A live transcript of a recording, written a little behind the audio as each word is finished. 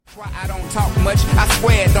I don't talk much, I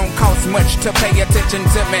swear it don't cost much to pay attention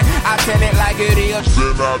to me. I tell it like it is.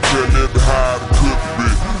 Then I tell it how it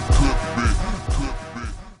could be.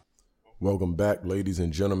 Welcome back, ladies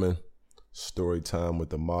and gentlemen. Story Time with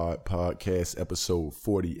the Mod Podcast, episode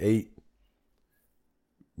 48.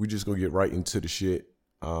 We just gonna get right into the shit.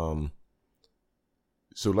 So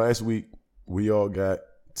last week, we all got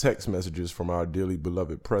text messages from our dearly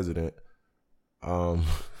beloved president.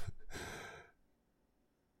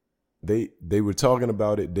 They were talking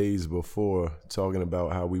about it days before, talking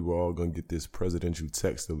about how we were all going to get this presidential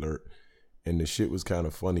text alert. And the shit was kind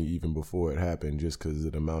of funny even before it happened, just because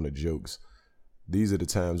of the amount of jokes. These are the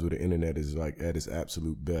times where the internet is like at its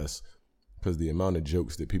absolute best, because the amount of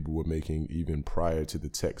jokes that people were making even prior to the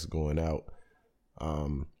text going out.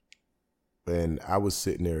 And I was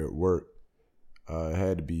sitting there at work. It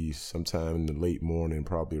had to be sometime in the late morning,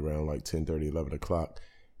 probably around like 10:30, 11 o'clock.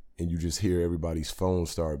 And you just hear everybody's phone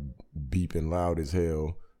start beeping loud as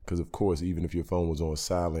hell. Because, of course, even if your phone was on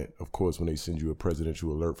silent, of course, when they send you a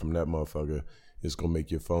presidential alert from that motherfucker, it's going to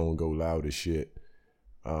make your phone go loud as shit.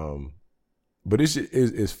 But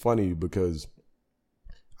it's funny because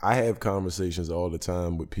I have conversations all the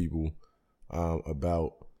time with people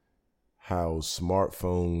about how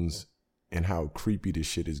smartphones and how creepy this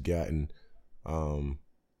shit has gotten,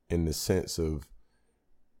 in the sense of,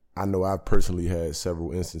 I know I've personally had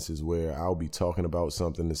several instances where I'll be talking about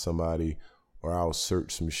something to somebody, or I'll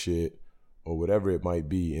search some shit or whatever it might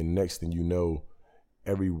be. And next thing you know,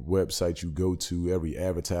 every website you go to, every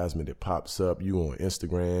advertisement that pops up, you on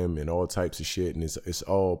Instagram and all types of shit. And it's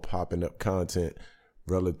all popping up content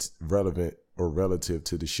relevant or relative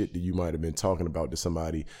to the shit that you might have been talking about to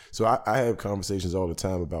somebody. So I have conversations all the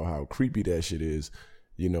time about how creepy that shit is.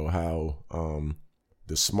 You know, how,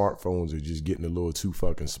 the smartphones are just getting a little too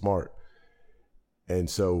fucking smart. And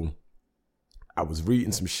so I was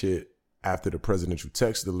reading some shit after the presidential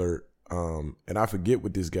text alert. And I forget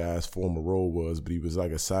what this guy's former role was, but he was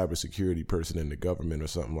like a cybersecurity person in the government or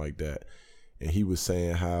something like that. And he was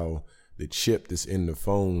saying how the chip that's in the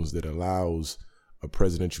phones that allows a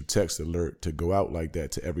presidential text alert to go out like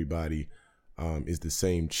that to everybody is the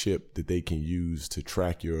same chip that they can use to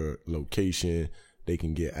track your location. They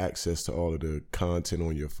can get access to all of the content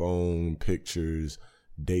on your phone, pictures,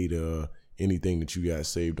 data, anything that you got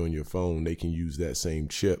saved on your phone. They can use that same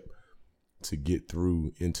chip to get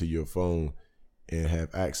through into your phone and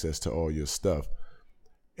have access to all your stuff.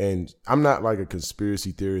 And I'm not like a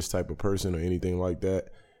conspiracy theorist type of person or anything like that.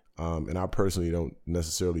 And I personally don't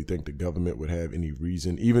necessarily think the government would have any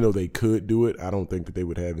reason, even though they could do it, I don't think that they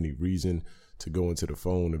would have any reason to go into the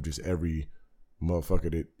phone of just every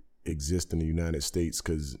motherfucker that exist in the United States,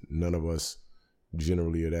 because none of us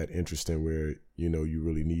generally are that interesting where, you know, you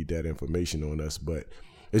really need that information on us. But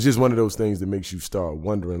it's just one of those things that makes you start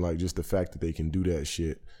wondering, like, just the fact that they can do that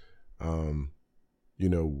shit. You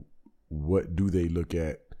know, what do they look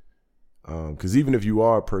at? Because even if you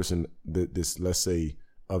are a person that's, let's say,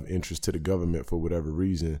 of interest to the government for whatever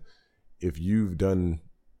reason, if you've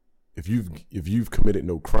committed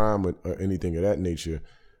no crime or anything of that nature,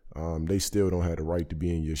 they still don't have the right to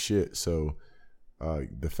be in your shit. So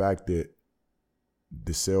the fact that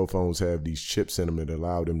the cell phones have these chips in them that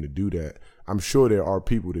allow them to do that, I'm sure there are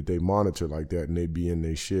people that they monitor like that and they be in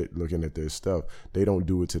their shit looking at their stuff. They don't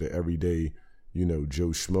do it to the everyday, you know, Joe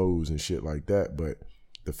Schmoes and shit like that. But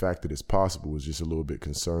the fact that it's possible is just a little bit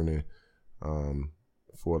concerning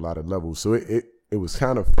for a lot of levels. So it was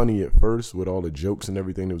kind of funny at first with all the jokes and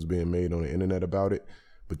everything that was being made on the internet about it.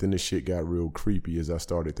 But then the shit got real creepy as I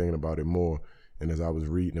started thinking about it more. And as I was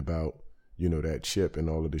reading about, you know, that chip and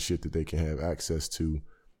all of the shit that they can have access to.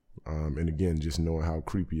 And again, just knowing how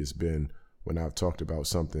creepy it's been when I've talked about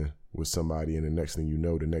something with somebody and the next thing you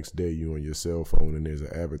know, the next day you on your cell phone and there's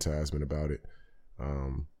an advertisement about it.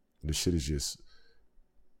 The shit is just,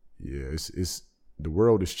 yeah, it's the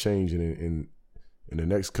world is changing. In the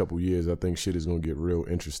next couple years, I think shit is going to get real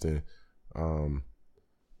interesting.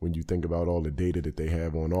 When you think about all the data that they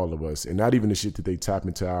have on all of us, and not even the shit that they tap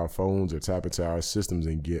into our phones or tap into our systems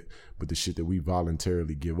and get, but the shit that we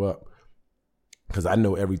voluntarily give up. Because I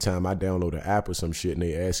know every time I download an app or some shit and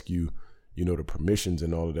they ask you, you know, the permissions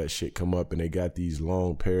and all of that shit come up, and they got these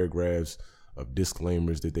long paragraphs of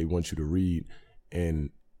disclaimers that they want you to read. And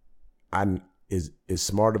I, as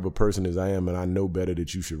smart of a person as I am, and I know better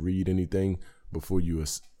that you should read anything before you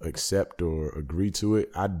accept or agree to it.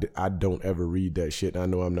 I don't ever read that shit. I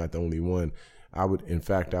know I'm not the only one. I would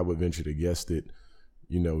venture to guess that,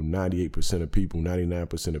 you know, 98% of people,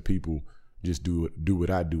 99% of people just do what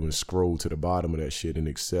I do and scroll to the bottom of that shit and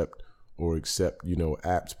accept, you know,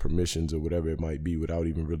 apps, permissions or whatever it might be without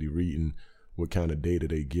even really reading what kind of data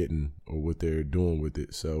they getting or what they're doing with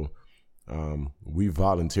it. So we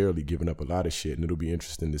voluntarily given up a lot of shit, and it'll be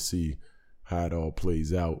interesting to see how it all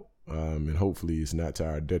plays out. And hopefully it's not to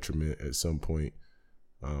our detriment at some point,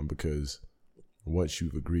 because once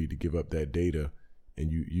you've agreed to give up that data,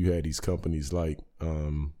 and you had these companies like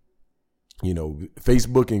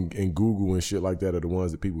Facebook and Google and shit like that are the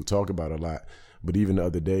ones that people talk about a lot. But even the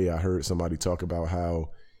other day, I heard somebody talk about how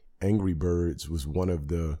Angry Birds is one of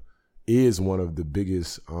the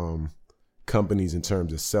biggest companies in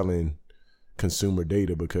terms of selling consumer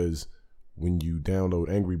data, because when you download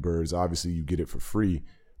Angry Birds, obviously you get it for free.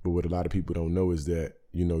 But what a lot of people don't know is that,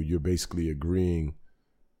 you're basically agreeing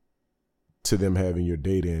to them having your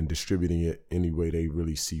data and distributing it any way they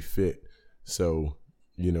really see fit. So,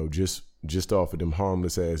 just off of them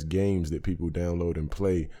harmless ass games that people download and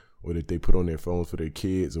play, or that they put on their phones for their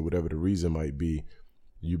kids, or whatever the reason might be,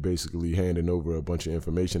 you basically handing over a bunch of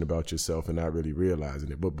information about yourself and not really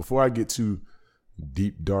realizing it. But before I get too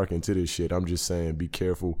deep, dark into this shit, I'm just saying, be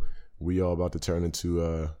careful. We all about to turn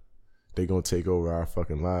into, they gonna take over our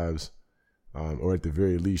fucking lives. Or at the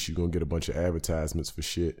very least, you're gonna get a bunch of advertisements for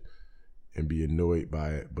shit and be annoyed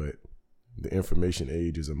by it. But the information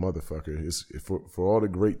age is a motherfucker. It's for all the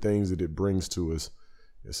great things that it brings to us,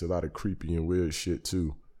 it's a lot of creepy and weird shit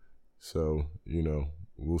too. So,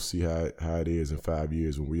 we'll see how it is in 5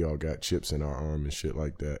 years when we all got chips in our arm and shit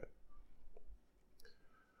like that.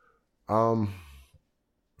 The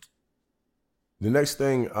next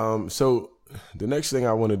thing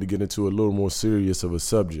I wanted to get into a little more serious of a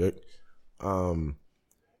subject. And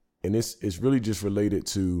it's really just related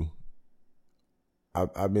to,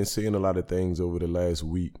 I've been seeing a lot of things over the last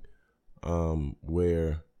week,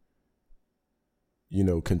 where,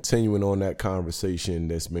 continuing on that conversation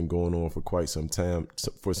that's been going on for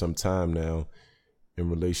some time now, in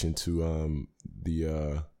relation to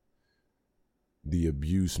the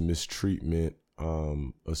abuse, mistreatment,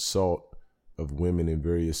 assault of women in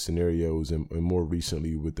various scenarios, and more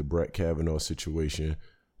recently with the Brett Kavanaugh situation,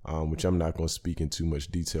 which I'm not going to speak in too much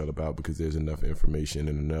detail about because there's enough information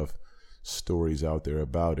and enough stories out there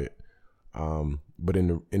about it. But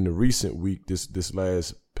in the recent week, this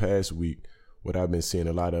past week, what I've been seeing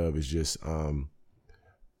a lot of is just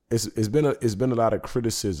it's been a lot of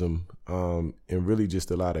criticism, and really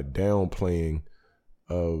just a lot of downplaying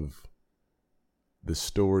of the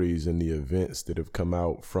stories and the events that have come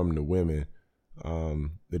out from the women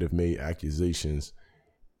that have made accusations.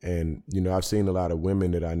 And I've seen a lot of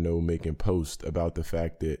women that I know making posts about the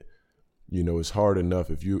fact that it's hard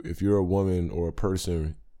enough if you're a woman or a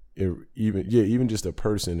person, even just a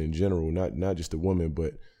person in general, not just a woman,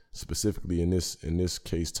 but specifically in this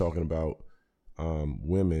case talking about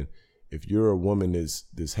women. If you're a woman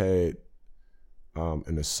that's had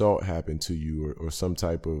an assault happen to you, or some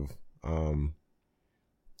type of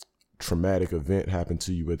traumatic event happen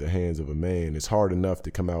to you at the hands of a man, it's hard enough to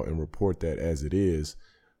come out and report that as it is.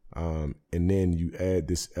 And then you add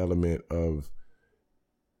this element of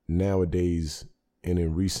nowadays and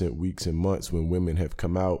in recent weeks and months, when women have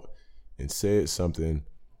come out and said something,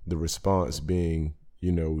 the response being,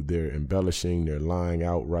 they're embellishing, they're lying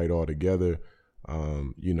outright altogether.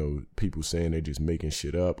 People saying they're just making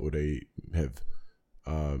shit up, or they have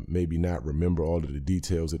maybe not remember all of the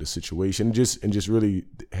details of the situation, and just really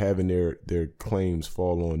having their claims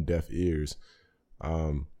fall on deaf ears.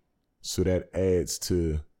 So that adds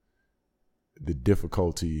to the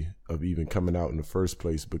difficulty of even coming out in the first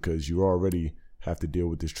place, because you already have to deal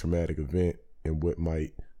with this traumatic event and what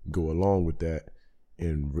might go along with that,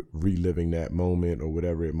 and reliving that moment or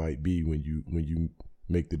whatever it might be when you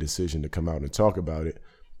make the decision to come out and talk about it.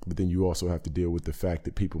 But then you also have to deal with the fact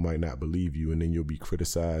that people might not believe you, and then you'll be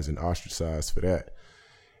criticized and ostracized for that.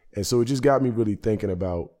 And so it just got me really thinking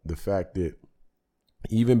about the fact that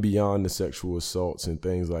even beyond the sexual assaults and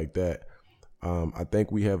things like that, I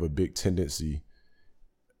think we have a big tendency,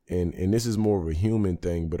 and this is more of a human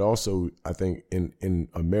thing, but also I think in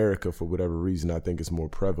America, for whatever reason, I think it's more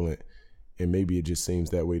prevalent. And maybe it just seems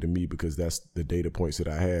that way to me because that's the data points that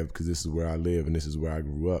I have, because this is where I live and this is where I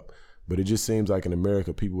grew up. But it just seems like in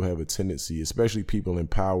America, people have a tendency, especially people in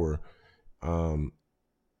power, to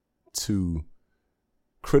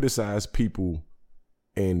criticize people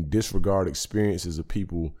and disregard experiences of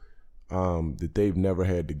people that they've never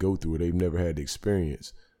had to go through, or they've never had to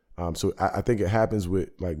experience. So I think it happens with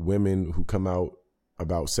like women who come out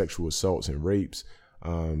about sexual assaults and rapes,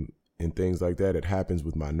 and things like that. It happens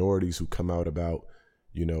with minorities who come out about,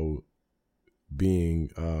 being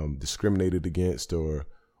discriminated against or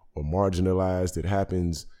marginalized. It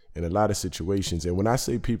happens in a lot of situations. And when I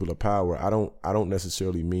say people of power, I don't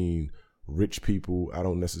necessarily mean rich people. I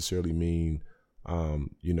don't necessarily mean,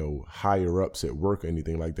 higher ups at work or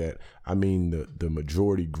anything like that. I mean the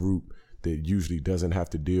majority group that usually doesn't have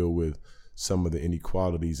to deal with some of the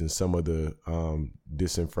inequalities and some of the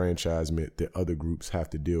disenfranchisement that other groups have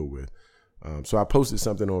to deal with. So I posted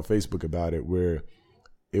something on Facebook about it where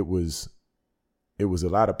it was a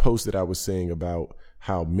lot of posts that I was saying about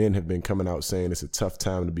how men have been coming out saying it's a tough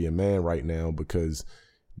time to be a man right now because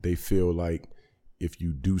they feel like if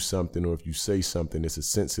you do something or if you say something, it's a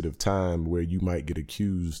sensitive time where you might get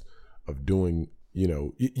accused of doing,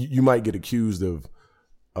 you might get accused of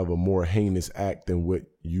a more heinous act than what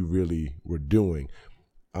you really were doing.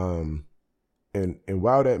 And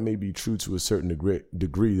while that may be true to a certain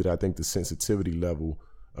degree that I think the sensitivity level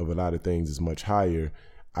of a lot of things is much higher,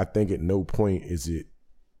 I think at no point is it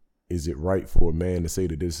right for a man to say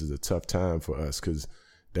that this is a tough time for us, because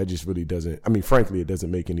that just really doesn't, frankly, it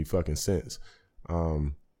doesn't make any fucking sense.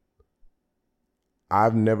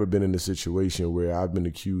 I've never been in a situation where I've been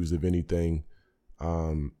accused of anything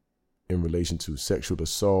in relation to sexual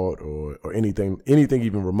assault or anything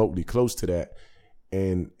even remotely close to that.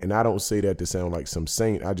 And I don't say that to sound like some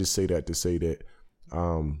saint. I just say that to say that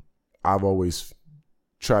I've always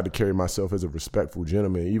tried to carry myself as a respectful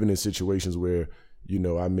gentleman, even in situations where,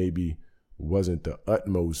 I maybe wasn't the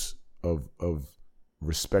utmost of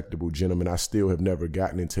respectable gentleman. I still have never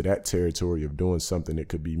gotten into that territory of doing something that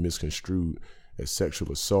could be misconstrued as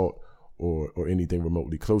sexual assault or anything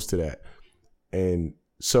remotely close to that. And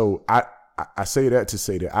so I say that to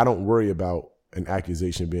say that I don't worry about an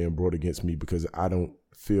accusation being brought against me because I don't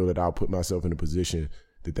feel that I'll put myself in a position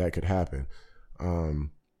that could happen.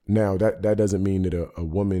 Now that doesn't mean that a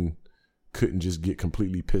woman couldn't just get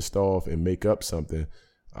completely pissed off and make up something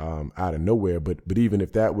out of nowhere. But even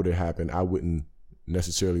if that would have happened, I wouldn't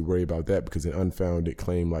necessarily worry about that, because an unfounded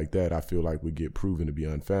claim like that, I feel like would get proven to be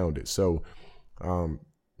unfounded. So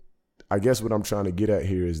I guess what I'm trying to get at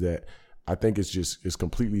here is that I think it's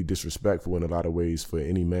completely disrespectful in a lot of ways for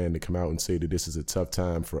any man to come out and say that this is a tough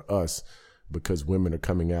time for us because women are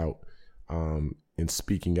coming out and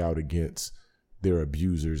speaking out against their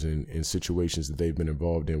abusers in situations that they've been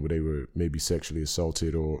involved in where they were maybe sexually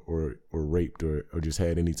assaulted or raped or just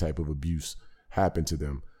had any type of abuse happen to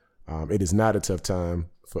them. It is not a tough time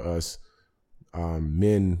for us.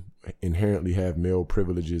 Men inherently have male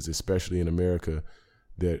privileges, especially in America,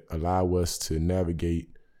 that allow us to navigate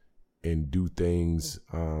and do things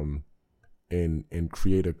and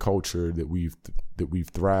create a culture that we've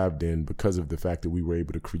thrived in because of the fact that we were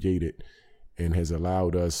able to create it, and has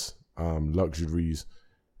allowed us luxuries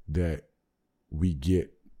that we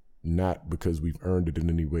get not because we've earned it in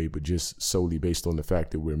any way, but just solely based on the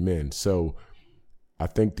fact that we're men. So I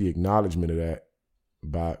think the acknowledgement of that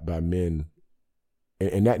by men,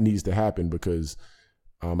 and that needs to happen, because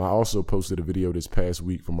I also posted a video this past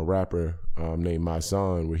week from a rapper named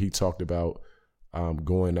Myson, where he talked about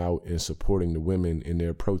going out and supporting the women in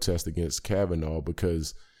their protest against Kavanaugh,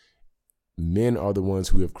 because men are the ones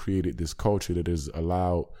who have created this culture that has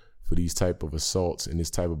allowed for these type of assaults and this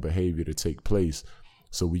type of behavior to take place.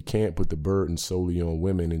 So we can't put the burden solely on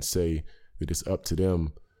women and say that it's up to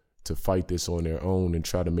them to fight this on their own and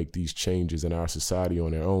try to make these changes in our society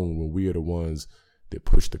on their own, when we are the ones that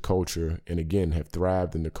push the culture and, again, have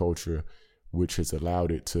thrived in the culture, which has allowed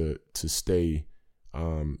it to stay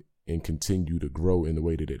and continue to grow in the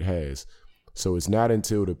way that it has. So it's not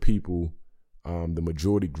until the people, the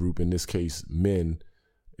majority group, in this case men,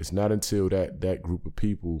 it's not until that group of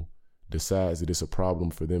people decides that it's a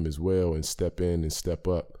problem for them as well and step in and step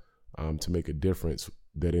up to make a difference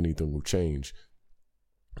that anything will change.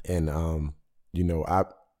 And I,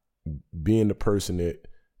 being the person that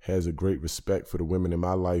has a great respect for the women in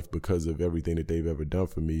my life because of everything that they've ever done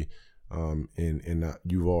for me,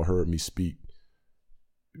 you've all heard me speak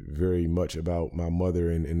very much about my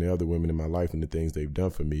mother and the other women in my life and the things they've done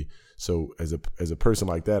for me. So as a person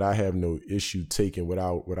like that, I have no issue taking what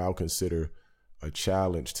I'll consider a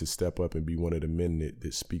challenge to step up and be one of the men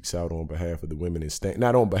that speaks out on behalf of the women and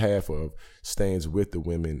not on behalf of, stands with the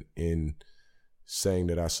women in saying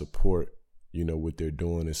that I support, what they're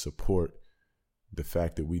doing, and support the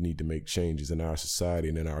fact that we need to make changes in our society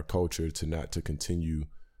and in our culture to continue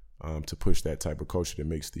to push that type of culture that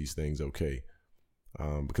makes these things okay.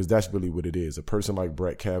 Because that's really what it is. A person like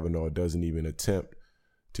Brett Kavanaugh doesn't even attempt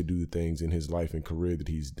to do the things in his life and career that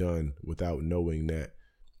he's done without knowing that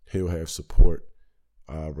he'll have support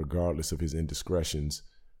regardless of his indiscretions.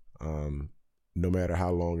 No matter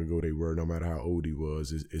how long ago they were, no matter how old he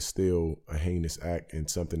was, it's still a heinous act and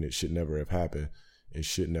something that should never have happened and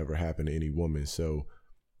should never happen to any woman. So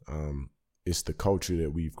it's the culture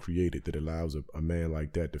that we've created that allows a man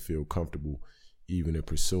like that to feel comfortable even in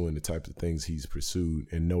pursuing the types of things he's pursued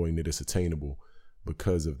and knowing that it's attainable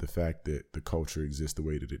because of the fact that the culture exists the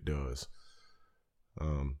way that it does.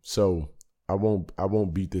 So I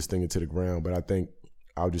won't beat this thing into the ground, but I think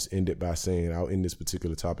I'll end this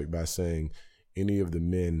particular topic by saying any of the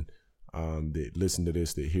men that listen to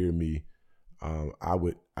this, that hear me, I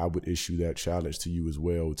would issue that challenge to you as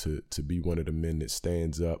well to be one of the men that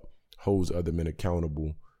stands up, holds other men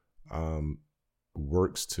accountable,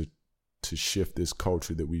 works to shift this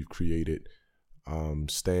culture that we've created,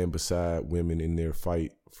 stand beside women in their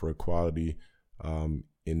fight for equality,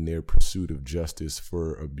 in their pursuit of justice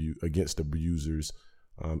against abusers,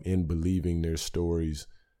 in believing their stories,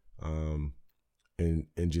 and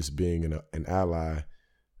just being an ally,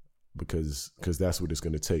 because that's what it's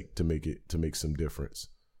going to take to make some difference.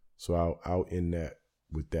 So I'll end that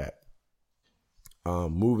with that.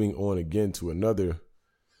 Moving on again to another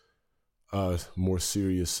more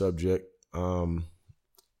serious subject.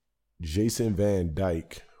 Jason Van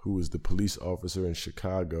Dyke, who was the police officer in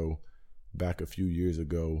Chicago back a few years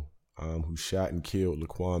ago, who shot and killed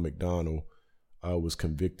Laquan McDonald, was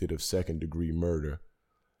convicted of second-degree murder.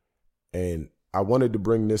 And I wanted to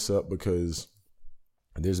bring this up because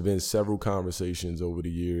there's been several conversations over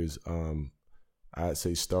the years, I'd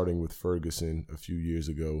say starting with Ferguson a few years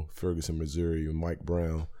ago, Ferguson, Missouri, with Mike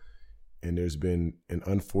Brown. And there's been an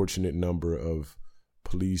unfortunate number of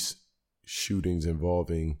police shootings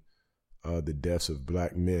involving the deaths of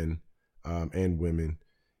black men and women.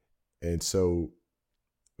 And so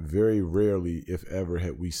very rarely, if ever,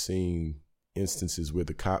 had we seen instances where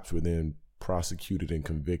the cops were then prosecuted and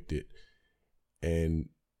convicted. And,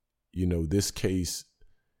 this case,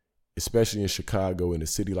 especially in Chicago, in a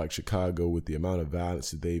city like Chicago, with the amount of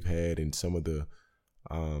violence that they've had and some of the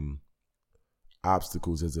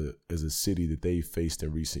obstacles as a city that they've faced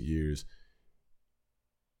in recent years,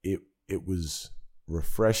 it was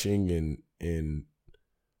refreshing and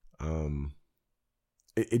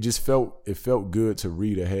it felt good to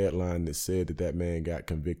read a headline that said that man got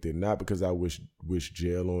convicted, not because I wish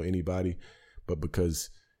jail on anybody, but because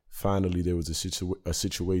finally there was a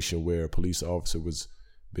situation where a police officer was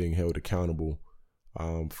being held accountable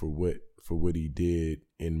for what he did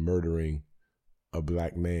in murdering a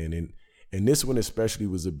black man. And this one especially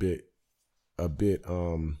was a bit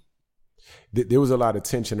there was a lot of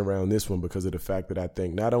tension around this one because of the fact that I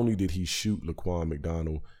think not only did he shoot Laquan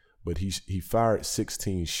McDonald, but he fired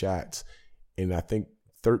 16 shots, and I think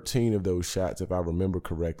 13 of those shots, if I remember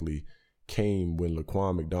correctly, came when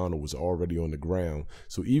Laquan McDonald was already on the ground.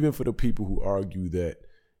 So even for the people who argue that,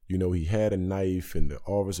 he had a knife and the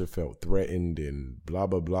officer felt threatened and blah,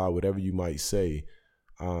 blah, blah, whatever you might say,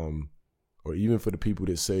 or even for the people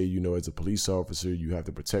that say, as a police officer, you have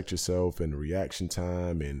to protect yourself and the reaction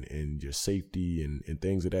time and your safety and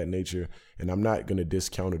things of that nature. And I'm not going to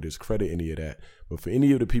discount or discredit any of that. But for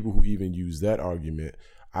any of the people who even use that argument,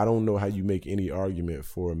 I don't know how you make any argument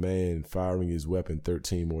for a man firing his weapon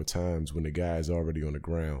 13 more times when the guy is already on the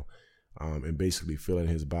ground and basically filling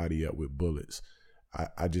his body up with bullets.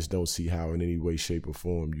 I just don't see how in any way, shape, or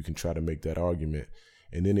form you can try to make that argument.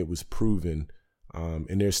 And then it was proven.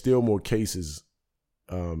 And there's still more cases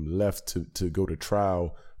left to go to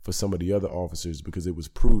trial for some of the other officers, because it was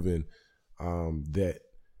proven that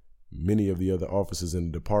many of the other officers in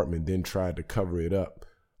the department then tried to cover it up.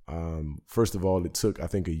 First of all, it took, I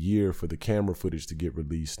think, a year for the camera footage to get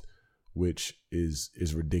released, which is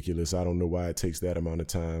ridiculous. I don't know why it takes that amount of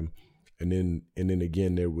time. And then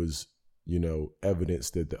again, there was,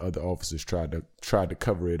 evidence that the other officers tried to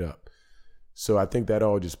cover it up. So I think that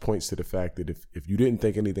all just points to the fact that if you didn't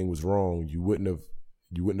think anything was wrong, you wouldn't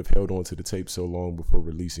have held on to the tape so long before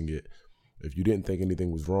releasing it. If you didn't think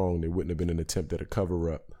anything was wrong, there wouldn't have been an attempt at a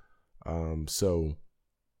cover up. So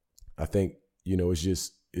I think,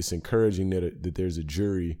 it's encouraging that there's a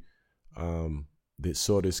jury that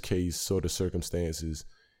saw this case, saw the circumstances,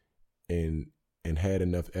 and had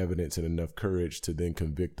enough evidence and enough courage to then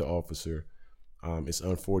convict the officer. It's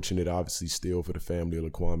unfortunate, obviously, still for the family of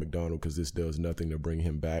Laquan McDonald, because this does nothing to bring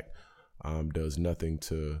him back, does nothing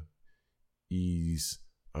to ease,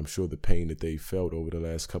 I'm sure, the pain that they felt over the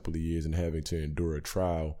last couple of years and having to endure a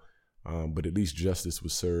trial. But at least justice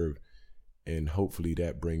was served, and hopefully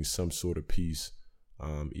that brings some sort of peace,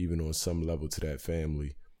 even on some level, to that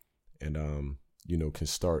family, and can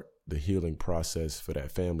start the healing process for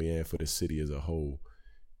that family and for the city as a whole,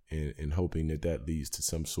 and hoping that leads to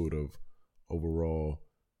some sort of overall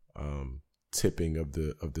tipping of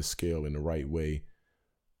the scale in the right way,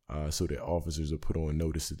 so that officers are put on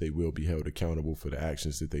notice that they will be held accountable for the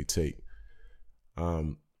actions that they take.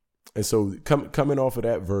 so coming off of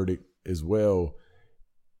that verdict as well,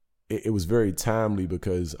 it was very timely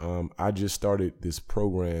because I just started this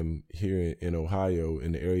program here in Ohio,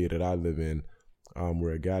 in the area that I live in,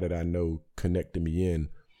 where a guy that I know connected me in.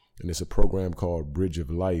 And it's a program called Bridge of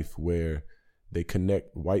Life, where they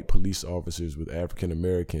connect white police officers with African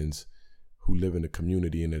Americans who live in the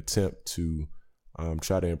community in an attempt to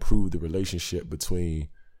try to improve the relationship between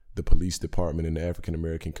the police department and the African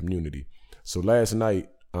American community. So last night,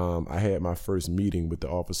 I had my first meeting with the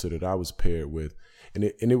officer that I was paired with, and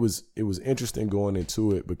it was interesting going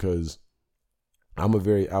into it because I'm a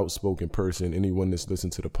very outspoken person. Anyone that's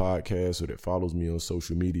listened to the podcast or that follows me on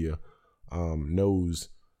social media knows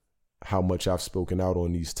how much I've spoken out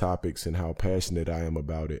on these topics and how passionate I am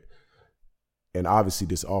about it. And obviously,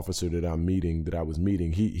 this officer that I was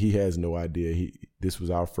meeting, he has no idea. This was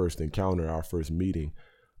our first encounter, our first meeting.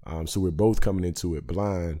 So we're both coming into it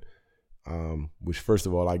blind. Which, first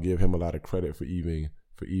of all, I give him a lot of credit for even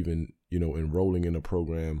enrolling in a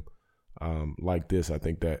program like this. I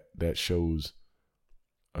think that shows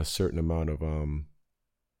a certain amount of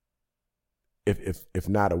if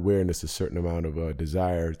not awareness, a certain amount of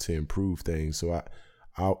desire to improve things. So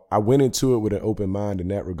I went into it with an open mind in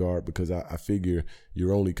that regard because I figure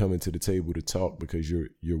you're only coming to the table to talk because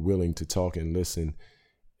you're willing to talk and listen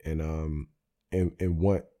and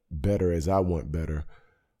want better as I want better.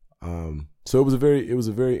 So it was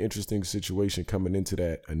a very interesting situation coming into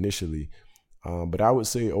that initially. But I would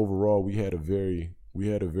say overall we had a very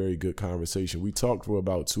good conversation. We talked for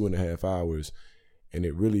about 2.5 hours, and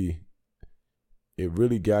it really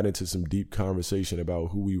got into some deep conversation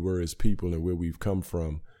about who we were as people and where we've come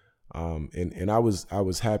from. And I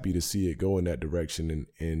was happy to see it go in that direction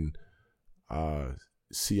and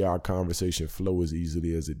see our conversation flow as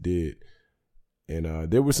easily as it did.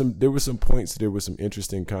 And there were some points. There were some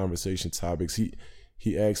interesting conversation topics.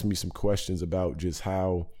 He asked me some questions about just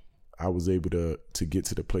how I was able to get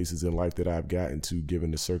to the places in life that I've gotten to,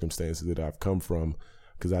 given the circumstances that I've come from,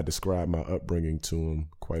 because I described my upbringing to him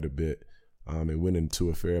quite a bit, and went into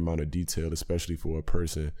a fair amount of detail, especially for a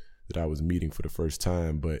person that I was meeting for the first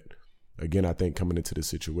time. But again, I think coming into the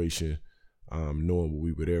situation, knowing what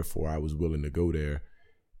we were there for, I was willing to go there.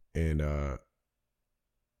 And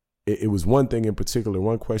it was one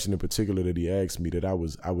question in particular that he asked me that I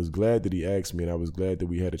was glad that he asked me, and I was glad that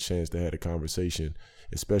we had a chance to have a conversation,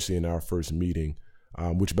 especially in our first meeting,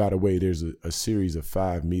 which, by the way, there's a series of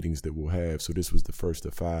 5 meetings that we'll have. So this was the first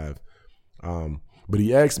of 5. But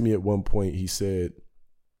he asked me at one point, he asked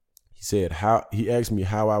me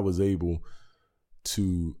how I was able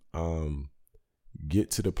to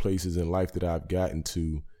get to the places in life that I've gotten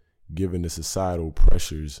to, given the societal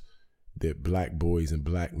pressures that Black boys and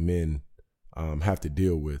Black men have to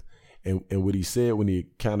deal with. And what he said when he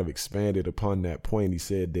kind of expanded upon that point, he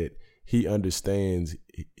said that he understands.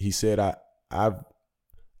 He said, I've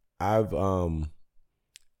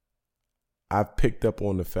picked up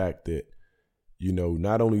on the fact that,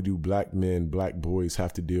 not only do Black men, Black boys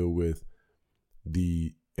have to deal with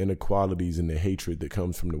the inequalities and the hatred that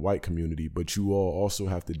comes from the white community, but you all also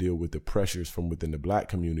have to deal with the pressures from within the Black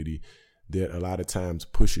community that a lot of times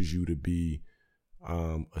pushes you to be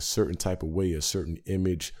a certain type of way, a certain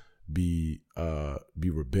image, be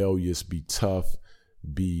rebellious, be tough,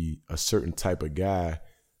 be a certain type of guy.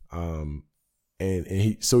 And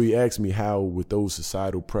he asked me how, with those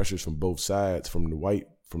societal pressures from both sides, from the white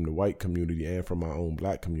community and from my own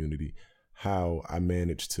Black community, how I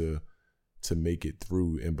managed to make it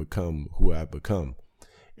through and become who I've become.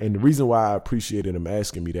 And the reason why I appreciated him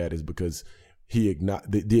asking me that is because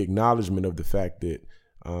the acknowledgement of the fact that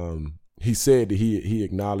he said that he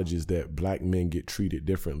acknowledges that Black men get treated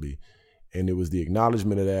differently. And it was the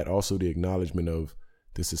acknowledgement of that, also the acknowledgement of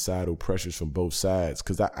the societal pressures from both sides.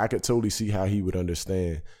 Because I could totally see how he would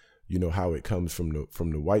understand, how it comes from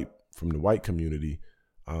the white community,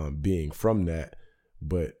 being from that.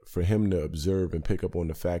 But for him to observe and pick up on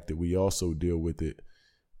the fact that we also deal with it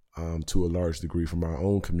to a large degree from our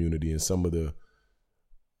own community, and some of the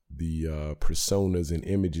personas and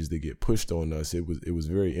images that get pushed on us, it was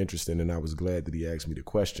very interesting, and I was glad that he asked me the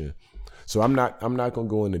question. So I'm not going to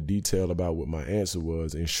go into detail about what my answer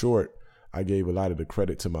was. In short, I gave a lot of the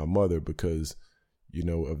credit to my mother because,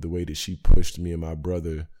 of the way that she pushed me and my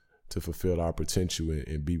brother to fulfill our potential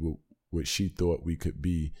and be what she thought we could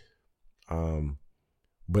be.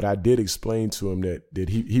 But I did explain to him that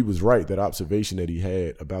he was right. That observation that he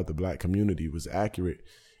had about the Black community was accurate,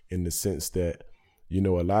 in the sense that, a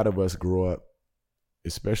lot of us grow up,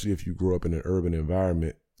 especially if you grow up in an urban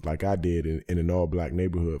environment like I did in an all Black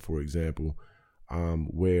neighborhood, for example,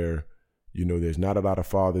 where, there's not a lot of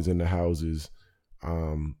fathers in the houses.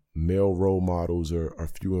 male role models are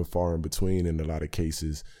few and far in between in a lot of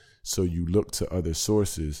cases. So you look to other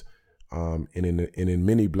sources. And in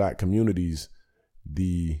many Black communities,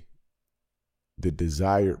 the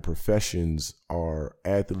desired professions are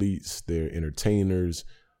athletes, they're entertainers,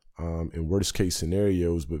 in worst case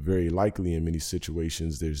scenarios, but very likely in many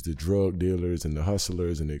situations, there's the drug dealers and the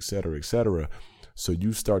hustlers and et cetera, et cetera. So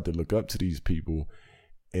you start to look up to these people,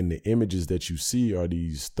 and the images that you see are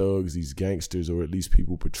these thugs, these gangsters, or at least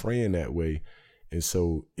people portraying that way. And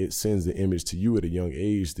so it sends the image to you at a young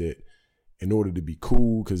age that in order to be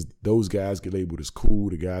cool, because those guys get labeled as cool,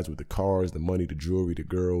 the guys with the cars, the money, the jewelry, the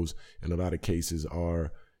girls, in a lot of cases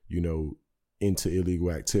are, into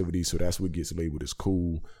illegal activity. So that's what gets labeled as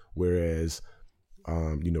cool. Whereas,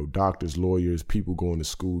 doctors, lawyers, people going to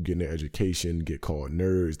school, getting their education, get called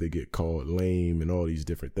nerds, they get called lame and all these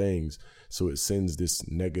different things. So it sends this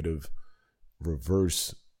negative,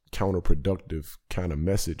 reverse, counterproductive kind of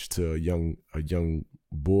message to a young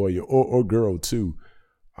boy or girl too,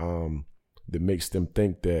 that makes them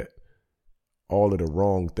think that all of the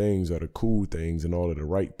wrong things are the cool things and all of the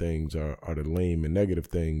right things are the lame and negative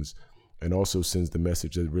things. And also sends the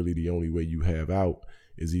message that really the only way you have out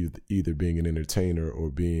is either being an entertainer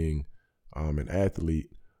or being an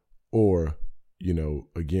athlete, or,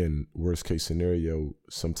 again, worst case scenario,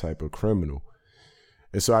 some type of criminal.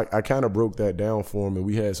 And so I kind of broke that down for him, and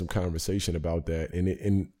we had some conversation about that.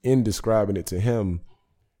 And in describing it to him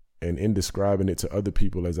and in describing it to other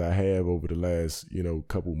people as I have over the last,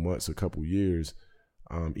 couple months, a couple years,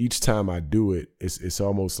 each time I do it, it's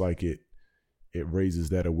almost like it raises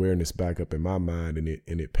that awareness back up in my mind, and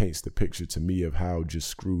it paints the picture to me of how just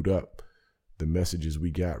screwed up the messages we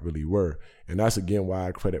got really were. And that's again why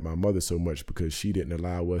I credit my mother so much, because she didn't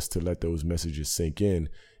allow us to let those messages sink in,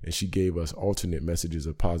 and she gave us alternate messages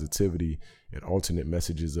of positivity and alternate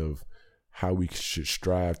messages of how we should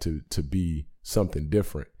strive to be something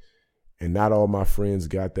different. And not all my friends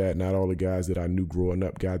got that. Not all the guys that I knew growing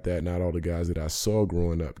up got that. Not all the guys that I saw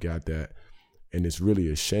growing up got that. And it's really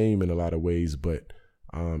a shame in a lot of ways, but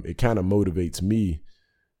it kind of motivates me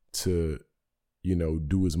to,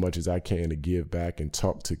 do as much as I can to give back and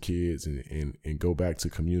talk to kids and go back to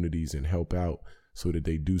communities and help out so that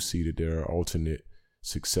they do see that there are alternate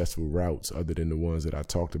successful routes other than the ones that I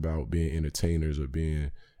talked about, being entertainers or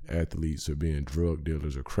being athletes or being drug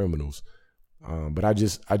dealers or criminals. But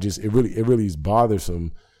it really is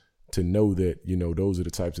bothersome to know that, those are the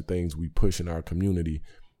types of things we push in our community.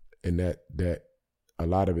 And that a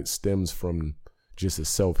lot of it stems from just a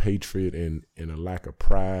self-hatred and a lack of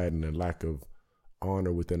pride and a lack of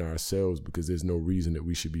honor within ourselves, because there's no reason that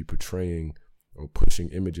we should be portraying or pushing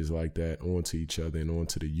images like that onto each other and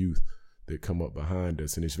onto the youth that come up behind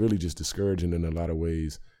us. And it's really just discouraging in a lot of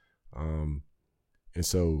ways. And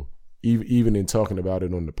so even in talking about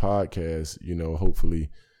it on the podcast,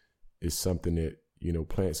 hopefully it's something that,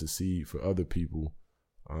 plants a seed for other people,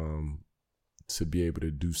 to be able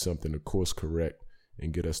to do something to course correct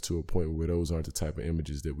and get us to a point where those aren't the type of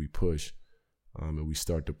images that we push, and we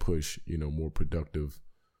start to push, more productive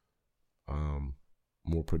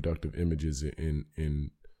images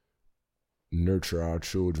and nurture our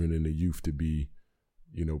children and the youth to be,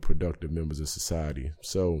 productive members of society.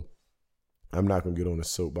 So I'm not gonna get on a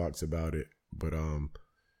soapbox about it, but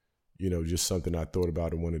just something I thought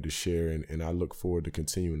about and wanted to share, and I look forward to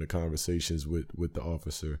continuing the conversations with the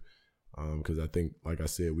officer. Because I think, like I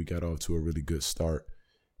said, we got off to a really good start,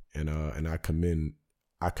 and I commend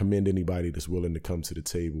anybody that's willing to come to the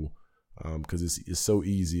table, because it's so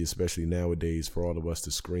easy, especially nowadays, for all of us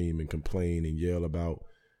to scream and complain and yell about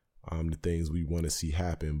the things we want to see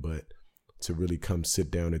happen, but to really come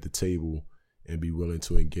sit down at the table and be willing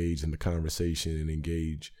to engage in the conversation and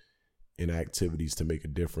engage in activities to make a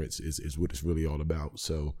difference is what it's really all about.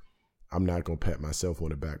 So I'm not gonna pat myself on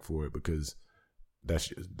the back for it, because that's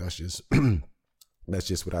just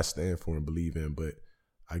what I stand for and believe in. But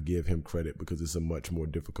I give him credit because it's a much more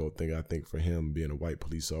difficult thing, I think, for him being a white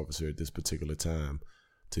police officer at this particular time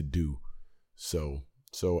to do. So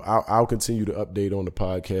I'll continue to update on the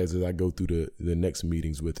podcast as I go through the next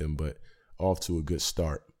meetings with him, but off to a good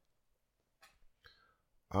start.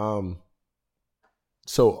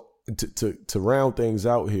 So to round things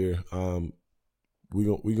out here,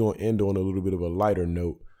 we're gonna end on a little bit of a lighter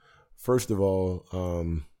note. First of all,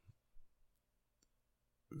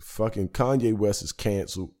 fucking Kanye West is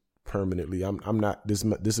canceled permanently. I'm not. This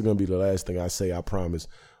is gonna be the last thing I say, I promise,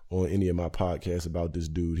 on any of my podcasts about this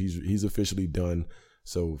dude. He's officially done.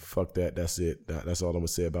 So fuck that. That's it. That's all I'm gonna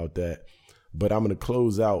say about that. But I'm gonna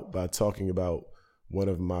close out by talking about one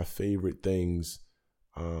of my favorite things.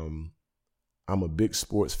 I'm I'm a big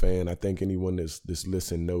sports fan. I think anyone that's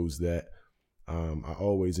listening knows that. I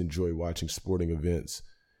always enjoy watching sporting events.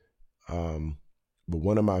 But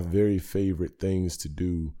one of my very favorite things to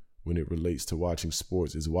do when it relates to watching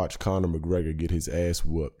sports is watch Conor McGregor get his ass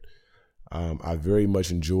whooped. I very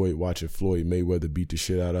much enjoyed watching Floyd Mayweather beat the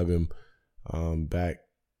shit out of him back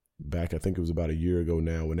I think it was about a year ago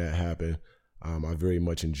now when that happened. I very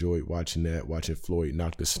much enjoyed watching that, watching Floyd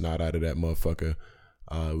knock the snot out of that motherfucker.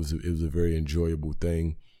 It was a very enjoyable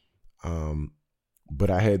thing. But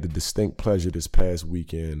I had the distinct pleasure this past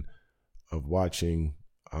weekend of watching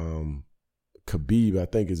Khabib, I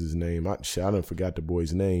think is his name. I done forgot the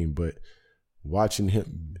boy's name, but watching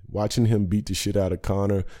him beat the shit out of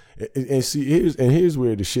Conor. And see, here's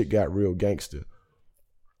where the shit got real gangster.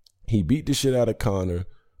 He beat the shit out of Conor,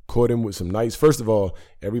 caught him with some nice. First of all,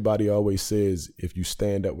 everybody always says if you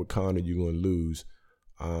stand up with Conor, you're gonna lose.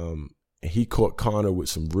 He caught Conor with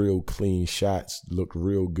some real clean shots, looked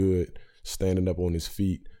real good, standing up on his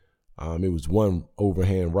feet. It was one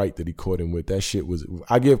overhand right that he caught him with. That shit was.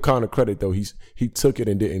 I give Conor credit though. He took it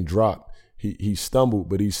and didn't drop. He stumbled,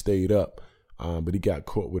 but he stayed up. But he got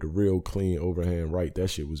caught with a real clean overhand right. That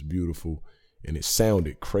shit was beautiful, and it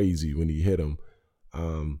sounded crazy when he hit him.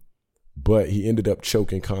 But he ended up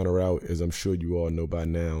choking Conor out, as I'm sure you all know by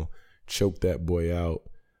now. Choked that boy out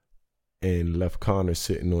and left Conor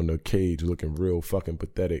sitting on the cage looking real fucking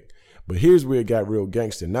pathetic. But here's where it got real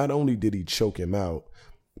gangster. Not only did he choke him out,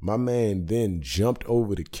 my man then jumped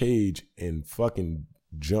over the cage and fucking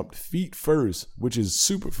jumped feet first, which is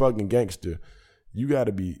super fucking gangster. You got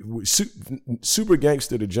to be super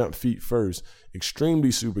gangster to jump feet first,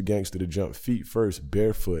 extremely super gangster to jump feet first,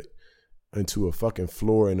 barefoot, into a fucking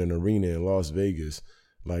floor in an arena in Las Vegas.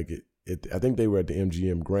 Like I think they were at the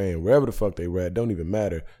MGM Grand, wherever the fuck they were at, don't even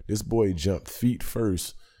matter. This boy jumped feet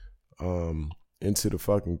first into the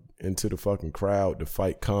fucking crowd to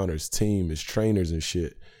fight Conor's team, his trainers and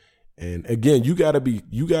shit. And again, you gotta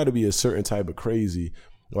be a certain type of crazy.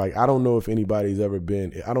 Like, I don't know if anybody's ever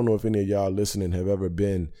been, I don't know if any of y'all listening have ever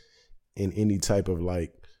been in any type of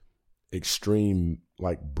like extreme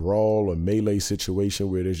like brawl or melee situation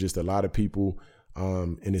where there's just a lot of people,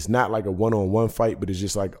 and it's not like a one-on-one fight, but it's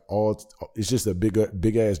just like it's just a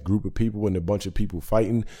big ass group of people and a bunch of people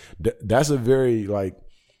fighting. That's a very like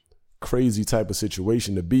crazy type of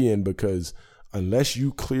situation to be in, because unless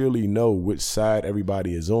you clearly know which side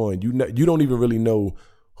everybody is on, you don't even really know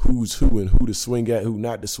who's who and who to swing at, who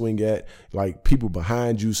not to swing at, like people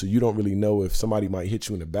behind you, so you don't really know if somebody might hit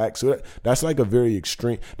you in the back. So that's like a very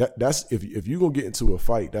extreme, that's if you're gonna get into a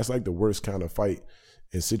fight, that's like the worst kind of fight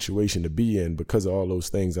and situation to be in, because of all those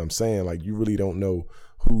things I'm saying. Like, you really don't know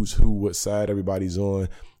who's who, what side everybody's on.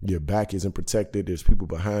 Your back isn't protected. There's people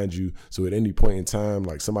behind you. So at any point in time,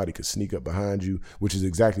 like, somebody could sneak up behind you, which is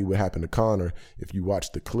exactly what happened to Conor. If you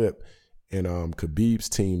watch the clip, and Khabib's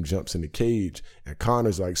team jumps in the cage, and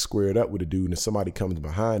Conor's like squared up with a dude, and somebody comes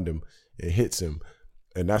behind him and hits him.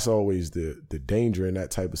 And that's always the danger in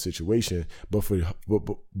that type of situation. But for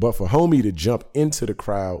homie to jump into the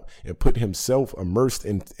crowd and put himself immersed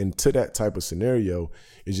into that type of scenario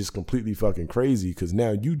is just completely fucking crazy, because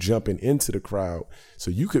now you jumping into the crowd. So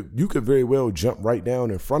you could very well jump right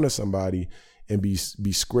down in front of somebody and be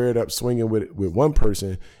squared up swinging with one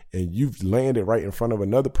person, and you've landed right in front of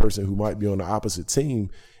another person who might be on the opposite team,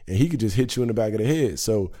 and he could just hit you in the back of the head.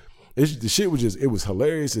 So the shit was it was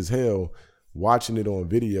hilarious as hell watching it on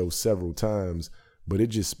video several times, but it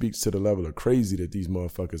just speaks to the level of crazy that these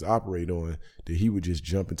motherfuckers operate on, that he would just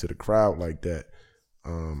jump into the crowd like that,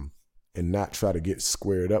 and not try to get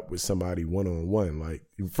squared up with somebody one-on-one. Like,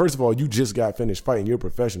 first of all, you just got finished fighting. You're a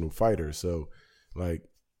professional fighter, so like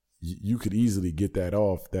you could easily get that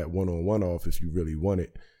one-on-one off if you really want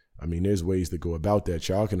it. I mean, there's ways to go about that.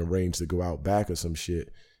 Y'all can arrange to go out back or some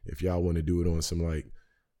shit if y'all want to do it on some like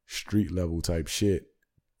street level type shit.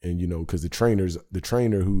 And, you know, because the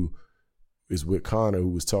trainer who is with Conor, who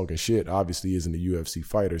was talking shit, obviously isn't a UFC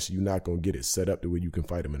fighter, so you're not going to get it set up the way you can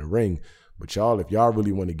fight him in a ring. But y'all, if y'all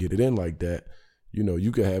really want to get it in like that, you know,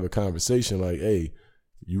 you could have a conversation like, hey,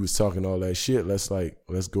 you was talking all that shit, let's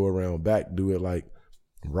go around back, do it like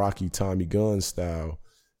Rocky Tommy Gunn style,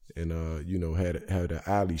 and you know, had an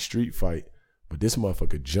alley street fight. But this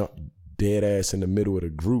motherfucker jumped dead ass in the middle of the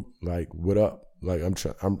group, like, what up? Like, he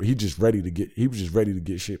was just ready to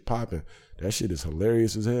get shit popping. That shit is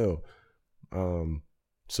hilarious as hell.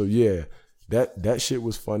 So yeah, that shit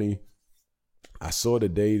was funny. I saw the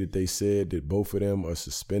day that they said that both of them are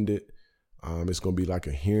suspended. It's gonna be like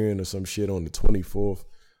a hearing or some shit on the 24th.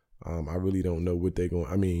 I really don't know what they're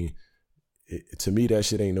going. I mean, to me, that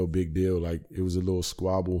shit ain't no big deal. Like, it was a little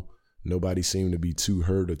squabble. Nobody seemed to be too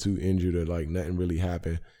hurt or too injured or like nothing really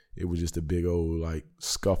happened. It was just a big old like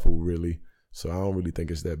scuffle, really. So I don't really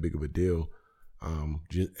think it's that big of a deal.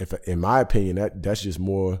 In my opinion, that's just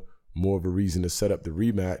more of a reason to set up the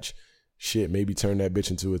rematch. Shit, maybe turn that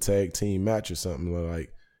bitch into a tag team match or something.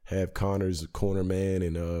 Like have Conor's corner man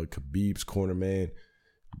and Khabib's corner man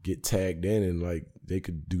get tagged in, and like they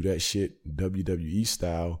could do that shit WWE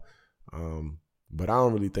style. But I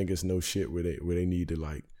don't really think it's no shit where they need to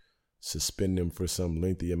like suspend them for some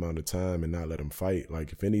lengthy amount of time and not let them fight.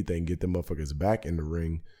 Like if anything, get them motherfuckers back in the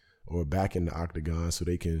ring or back in the octagon so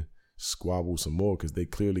they can squabble some more, because they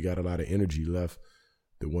clearly got a lot of energy left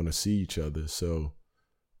to want to see each other. So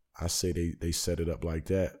I say they set it up like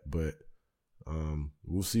that, but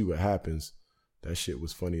we'll see what happens. That shit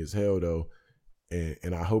was funny as hell though.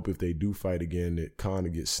 And I hope if they do fight again that Conor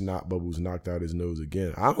gets snot bubbles knocked out his nose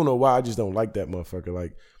again. I don't know why, I just don't like that motherfucker.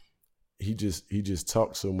 Like he just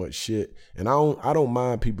talks so much shit. And I don't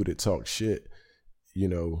mind people that talk shit. You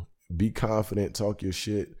know, be confident, talk your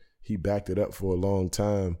shit. He backed it up for a long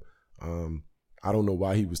time. I don't know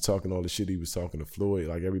why he was talking all the shit he was talking to Floyd.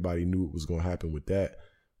 Like everybody knew it was gonna happen with that.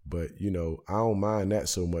 But, you know, I don't mind that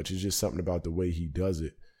so much. It's just something about the way he does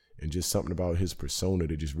it and just something about his persona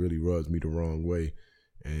that just really rubs me the wrong way.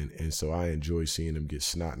 And so I enjoy seeing him get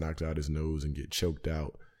snot knocked out his nose and get choked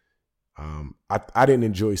out. I didn't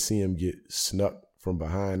enjoy seeing him get snuck from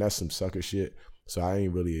behind. That's some sucker shit. So I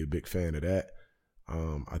ain't really a big fan of that.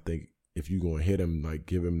 I think if you're going to hit him, like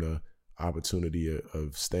give him the opportunity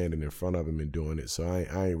of standing in front of him and doing it. So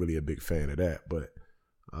I ain't really a big fan of that. But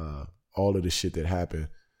all of the shit that happened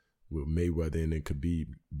with Mayweather and then Khabib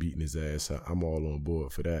beating his ass, I'm all on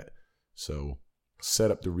board for that. So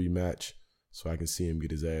set up the rematch so I can see him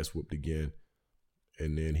get his ass whooped again.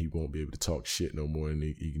 And then he won't be able to talk shit no more, and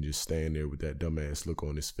he can just stand there with that dumbass look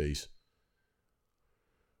on his face.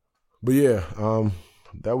 But yeah,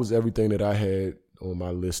 that was everything that I had on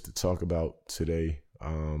my list to talk about today.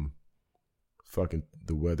 Fucking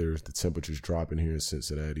the weather, the temperature's dropping here in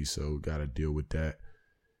Cincinnati, so gotta deal with that.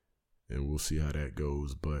 And we'll see how that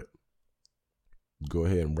goes. But go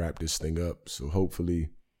ahead and wrap this thing up. So hopefully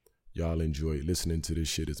y'all enjoyed listening to this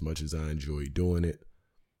shit as much as I enjoyed doing it.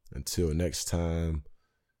 Until next time,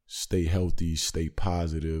 stay healthy, stay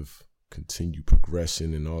positive, continue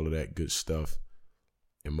progressing and all of that good stuff.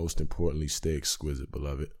 And most importantly, stay exquisite,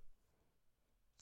 beloved.